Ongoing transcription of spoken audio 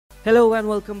Hello and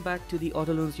welcome back to the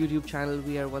Auto Loons YouTube channel.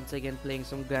 We are once again playing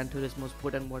some Gran Turismo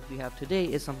Sport, and what we have today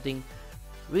is something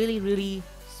really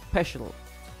special.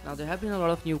 Now there have been a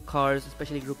lot of new cars,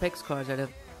 especially Gr.X cars, that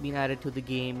have been added to the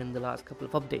game in the last couple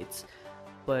of updates.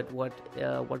 But what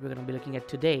we're going to be looking at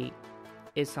today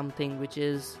is something which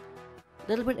is a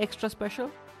little bit extra special,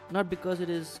 not because it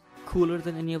is cooler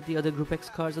than any of the other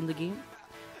Gr.X cars in the game,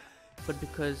 but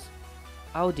because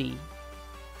Audi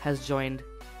has joined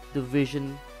the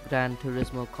Vision Gran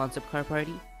Turismo concept car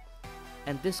party,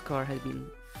 and this car has been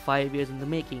 5 years in the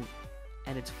making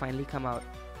and it's finally come out.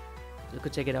 You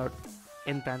could check it out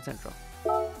in Plan Central.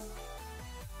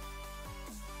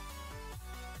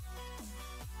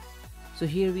 So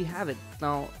here we have it.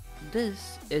 Now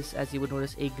this is, as you would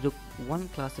notice, a Group 1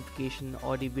 classification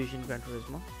Audi Vision Gran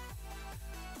Turismo,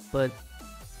 but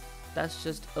that's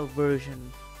just a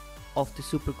version of the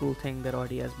super cool thing that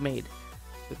Audi has made,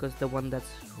 because the one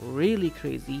that's really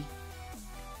crazy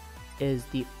is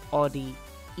the Audi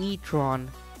e-tron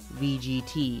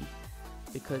VGT,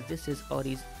 because this is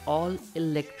Audi's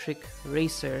all-electric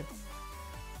racer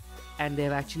and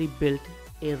they've actually built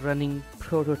a running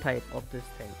prototype of this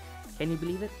thing. Can you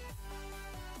believe it?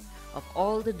 Of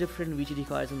all the different VGT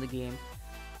cars in the game,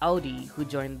 Audi, who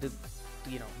joined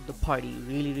the party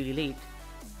really late,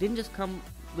 didn't just come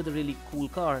with a really cool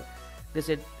car. They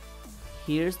said,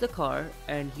 here's the car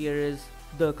and here is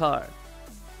the car.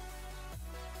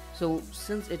 So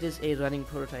since it is a running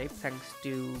prototype, thanks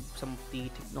to some of the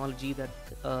technology that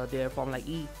their Formula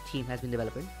E team has been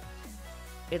developing,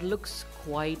 it looks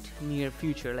quite near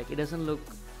future. Like, it doesn't look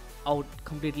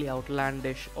completely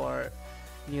outlandish or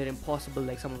near impossible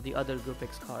like some of the other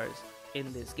Gr.X cars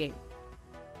in this game.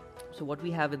 So what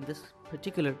we have in this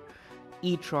particular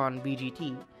e-tron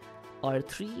VGT are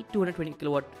three 220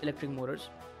 kilowatt electric motors,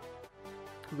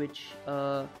 which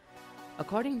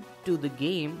according to the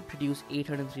game produce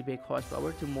 803 brake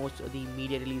horsepower. To most of the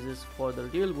media releases for the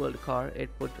real world car, it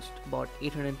put about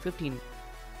 815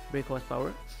 brake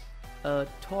horsepower.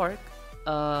 Torque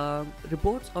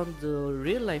reports on the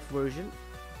real life version,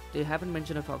 they haven't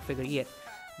mentioned a torque figure yet,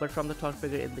 but from the torque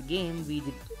figure in the game we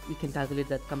can calculate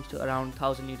that comes to around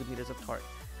 1000 newton meters of torque,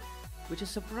 which is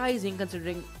surprising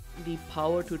considering the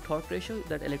power to torque ratio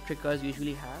that electric cars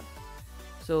usually have.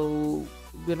 So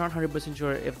we're not 100%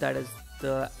 sure if that is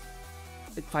the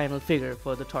final figure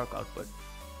for the torque output.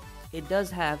 It does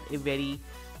have a very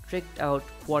tricked out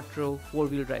quattro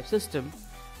 4-wheel drive system,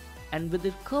 and with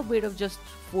a curb weight of just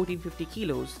 1450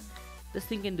 kilos, this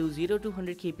thing can do 0 to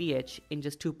 100 kph in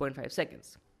just 2.5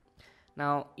 seconds.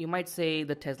 Now you might say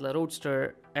the Tesla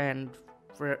Roadster and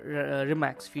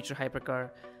Rimac future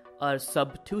hypercar are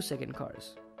sub 2-second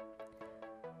cars.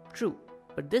 True,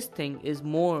 but this thing is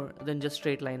more than just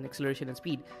straight line acceleration and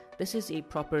speed. This is a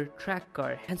proper track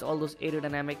car, hence all those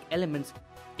aerodynamic elements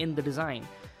in the design.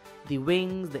 The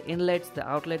wings, the inlets, the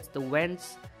outlets, the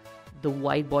vents, the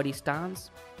wide body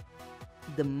stance,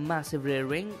 the massive rear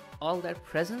wing, all that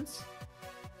presence,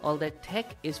 all that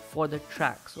tech is for the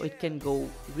track, so it can go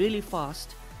really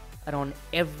fast around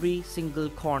every single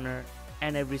corner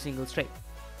and every single straight.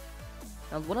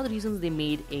 Now one of the reasons they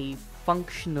made a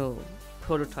functional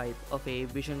prototype of a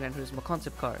Vision Gran Turismo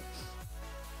concept car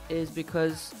is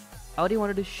because Audi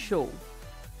wanted to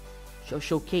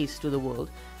showcase to the world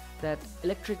that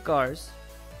electric cars,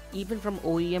 even from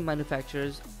OEM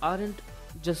manufacturers, aren't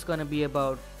just gonna be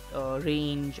about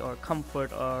range or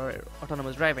comfort or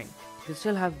autonomous driving. They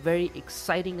still have very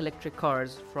exciting electric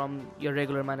cars from your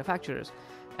regular manufacturers,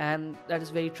 and that is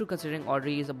very true considering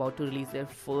Audi is about to release their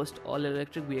first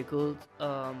all-electric vehicle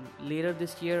later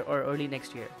this year or early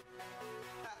next year.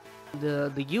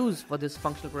 The use for this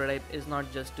functional prototype is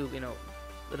not just to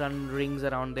run rings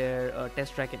around their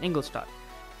test track in Ingolstadt.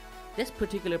 This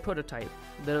particular prototype,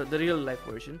 the real life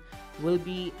version, will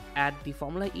be at the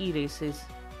Formula E races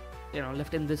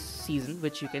left in this season,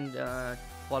 which you can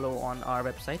follow on our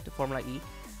website, the Formula E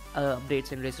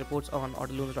updates and race reports on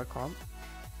autoloons.com,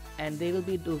 and they will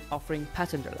be offering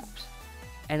passenger laps.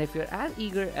 And if you're as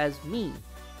eager as me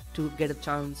to get a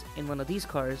chance in one of these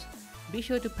cars, be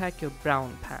sure to pack your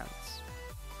brown pants.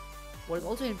 What is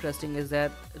also interesting is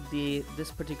that the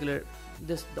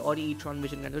Audi e-tron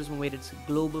Vision Gran Turismo made its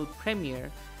global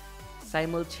premiere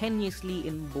simultaneously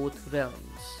in both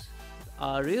realms,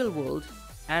 our real world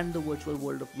and the virtual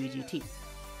world of VGT.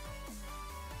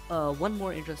 One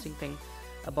more interesting thing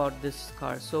about this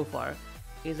car so far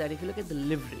is that if you look at the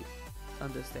livery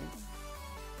on this thing,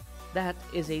 that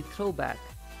is a throwback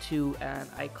to an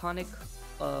iconic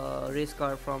race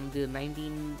car from the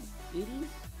 1980s.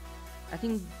 I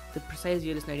think the precise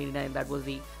year is 1989. That was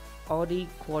the Audi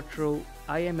Quattro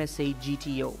IMSA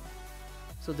GTO.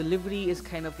 So the livery is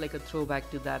kind of like a throwback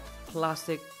to that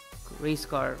classic race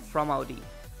car from Audi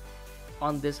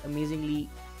on this amazingly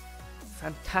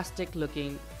fantastic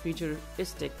looking,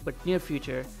 futuristic but near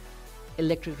future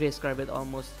electric race car with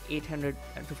almost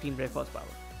 815 brake horsepower.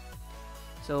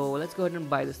 So let's go ahead and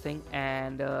buy this thing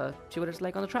and see what it's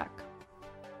like on the track.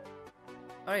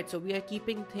 Alright, so we are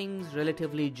keeping things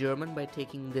relatively German by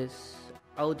taking this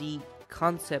Audi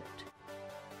concept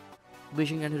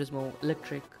Vision Gran Turismo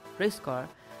electric race car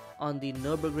on the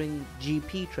Nürburgring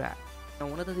GP track. Now,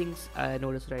 one of the things I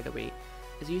noticed right away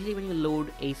is usually when you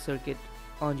load a circuit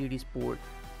on GT Sport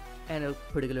and a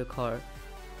particular car,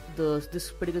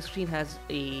 this particular screen has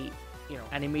a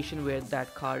animation where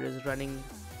that car is running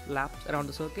laps around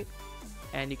the circuit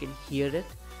and you can hear it.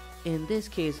 In this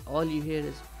case, all you hear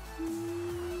is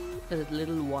a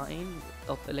little whine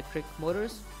of electric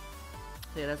motors.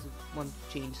 So that's one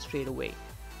change straight away.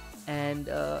 And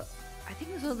I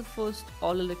think this is the first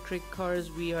all-electric cars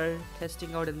we are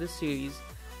testing out in this series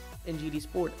in GT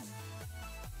Sport.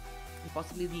 And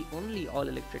possibly the only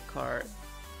all-electric car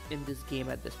in this game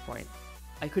at this point.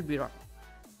 I could be wrong,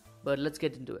 but let's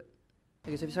get into it.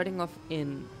 Okay, so we're starting off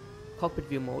in cockpit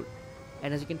view mode,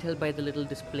 and as you can tell by the little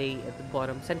display at the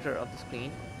bottom center of the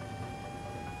screen,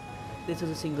 this is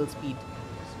a single speed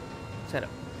setup,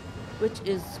 which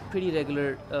is pretty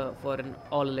regular for an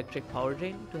all-electric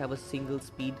powertrain to have a single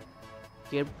speed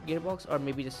gearbox, or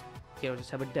maybe just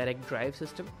have a direct drive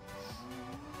system.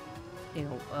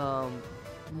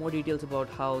 More details about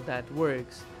how that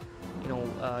works,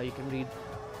 you can read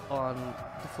on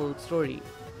the full story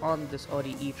on this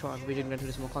Audi e-tron Vision Gran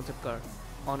Turismo concept car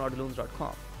on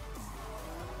autoloons.com.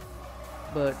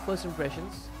 But first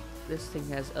impressions, this thing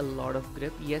has a lot of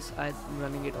grip. Yes, I'm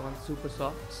running it on super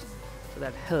softs, so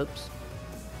that helps,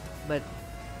 but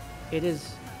it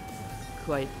is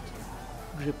quite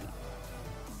grippy.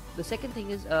 The second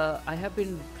thing is I have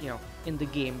been in the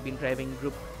game been driving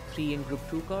Group 3 and Group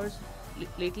 2 cars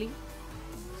lately,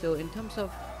 so in terms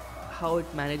of how it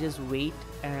manages weight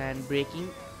and braking,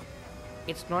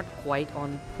 it's not quite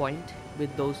on point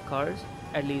with those cars,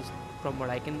 at least from what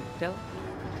I can tell.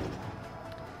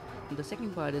 And the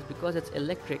second part is because it's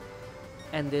electric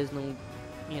and there's no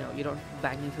you're not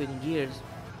banging through any gears,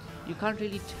 you can't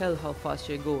really tell how fast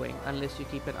you're going unless you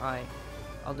keep an eye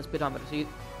on the speedometer. So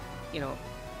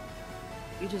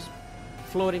you're just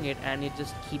floating it and it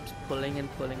just keeps pulling and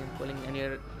pulling and pulling, and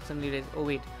you're suddenly realize, oh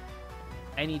wait,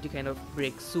 I need to kind of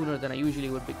brake sooner than I usually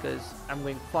would because I'm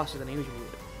going faster than I usually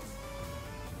would.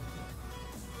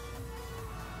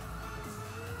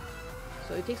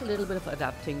 So it takes a little bit of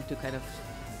adapting to kind of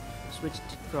switch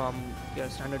from your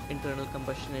standard internal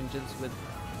combustion engines with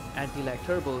anti-lag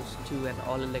turbos to an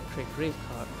all-electric race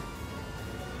car,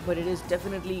 but it is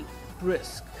definitely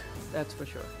brisk, that's for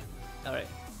sure. Alright.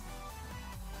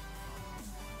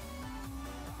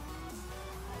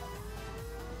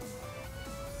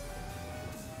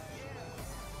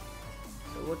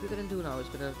 So what we're gonna do now is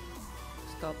gonna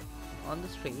stop on the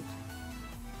straight,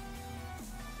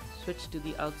 switch to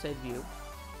the outside view,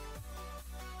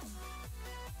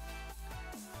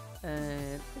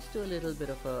 and let's do a little bit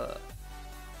of a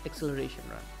acceleration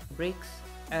run. Brakes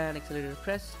and accelerator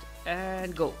pressed,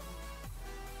 and go.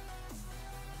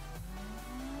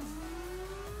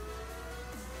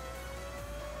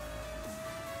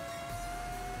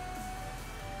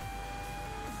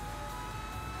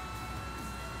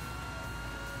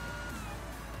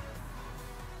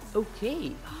 Okay,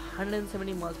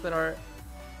 170 miles per hour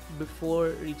before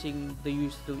reaching the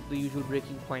usual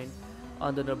braking point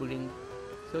on the Nürburgring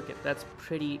circuit. That's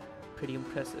pretty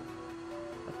impressive.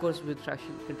 Of course, with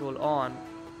traction control on,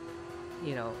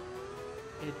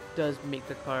 it does make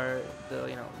the car,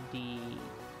 the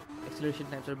acceleration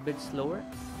times are a bit slower.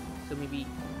 So maybe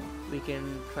we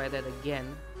can try that again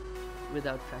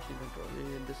without traction control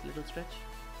in this little stretch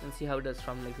and see how it does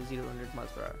from like 0 to 100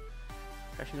 miles per hour.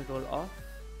 Traction control off,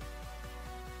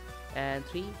 and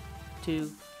 3,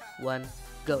 2, 1,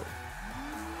 go.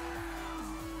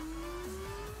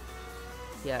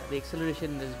 Yeah, the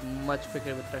acceleration is much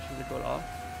quicker with traction control off.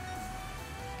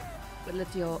 But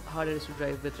let's see how hard it is to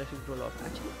drive with traction control off.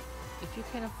 Actually, if you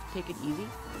kind of take it easy,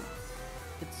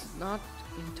 it's not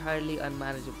entirely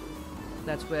unmanageable.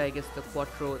 That's where I guess the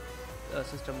Quattro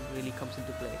system really comes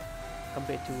into play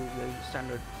compared to your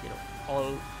standard,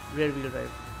 all rear wheel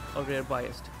drive or rear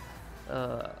biased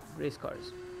race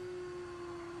cars.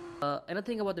 Another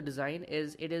thing about the design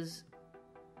is it is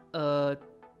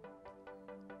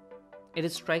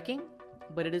striking,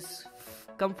 but it is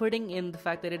comforting in the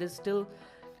fact that it is still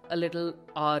a little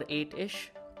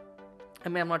R8-ish. I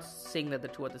mean, I'm not saying that the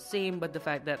two are the same, but the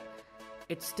fact that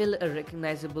it's still a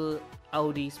recognizable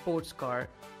Audi sports car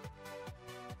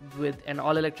with an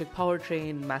all-electric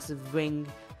powertrain, massive wing,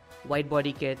 wide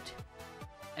body kit,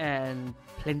 and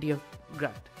plenty of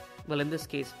grunt. Well, in this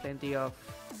case, plenty of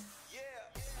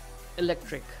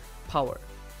electric power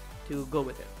to go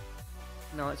with it.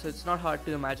 Now, so it's not hard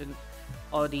to imagine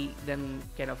Audi then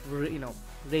kind of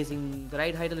raising the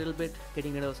ride height a little bit,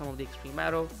 getting rid of some of the extreme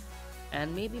aero,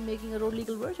 and maybe making a road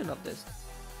legal version of this.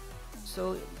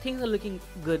 So things are looking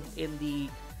good in the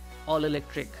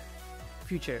all-electric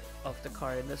future of the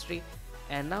car industry,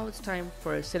 and now it's time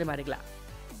for a cinematic lap.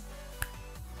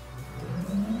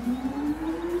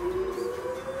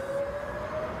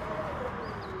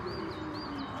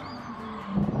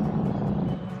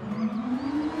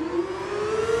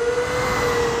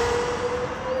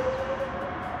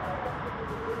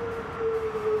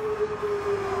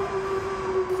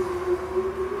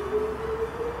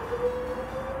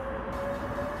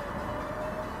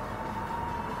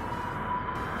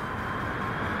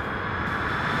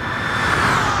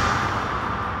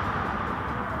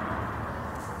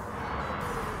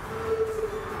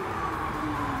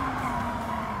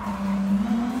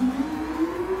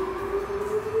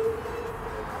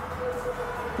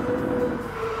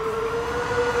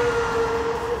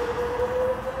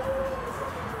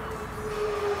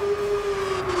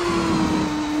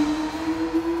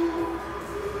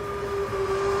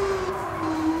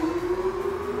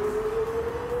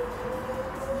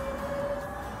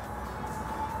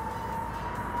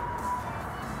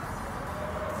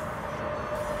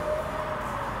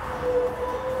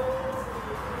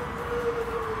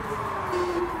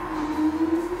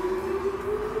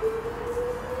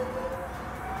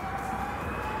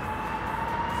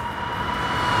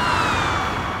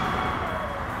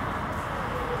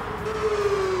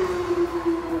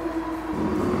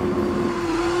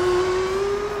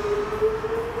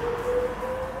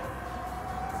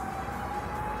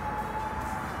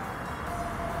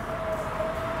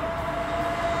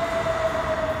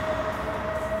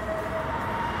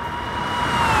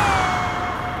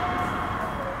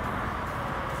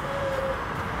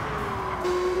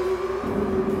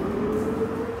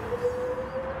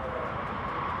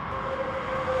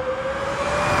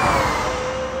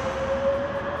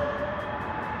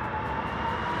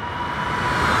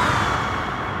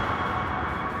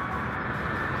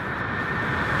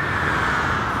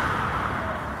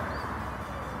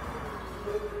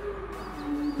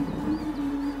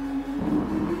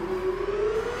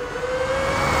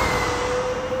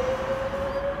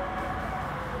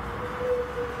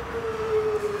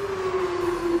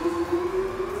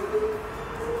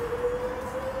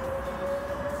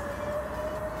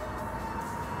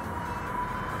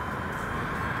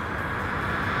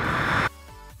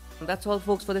 That's all,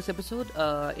 folks, for this episode.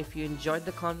 If you enjoyed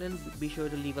the content, be sure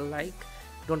to leave a like.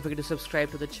 Don't forget to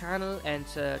subscribe to the channel and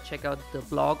check out the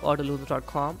blog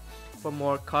autoloons.com for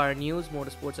more car news,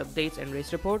 motorsports updates, and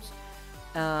race reports.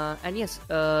 And yes,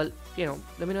 let me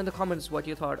know in the comments what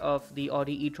you thought of the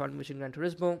Audi e-tron Vision Gran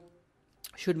Turismo.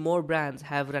 Should more brands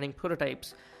have running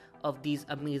prototypes of these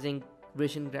amazing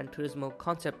Vision Gran Turismo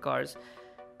concept cars,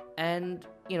 and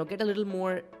get a little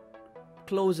more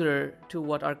closer to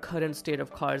what our current state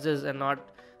of cars is, and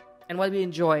while we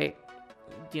enjoy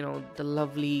the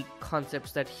lovely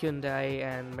concepts that Hyundai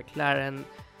and McLaren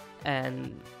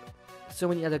and so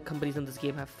many other companies in this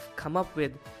game have come up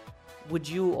with, would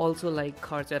you also like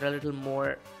cars that are a little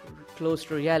more close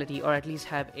to reality, or at least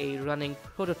have a running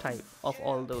prototype of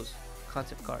all those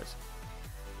concept cars?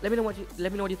 Let me know what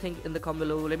you think in the comment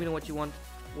below. Let me know what you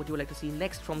would like to see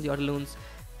next from the Auto Loons,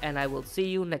 and I will see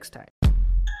you next time.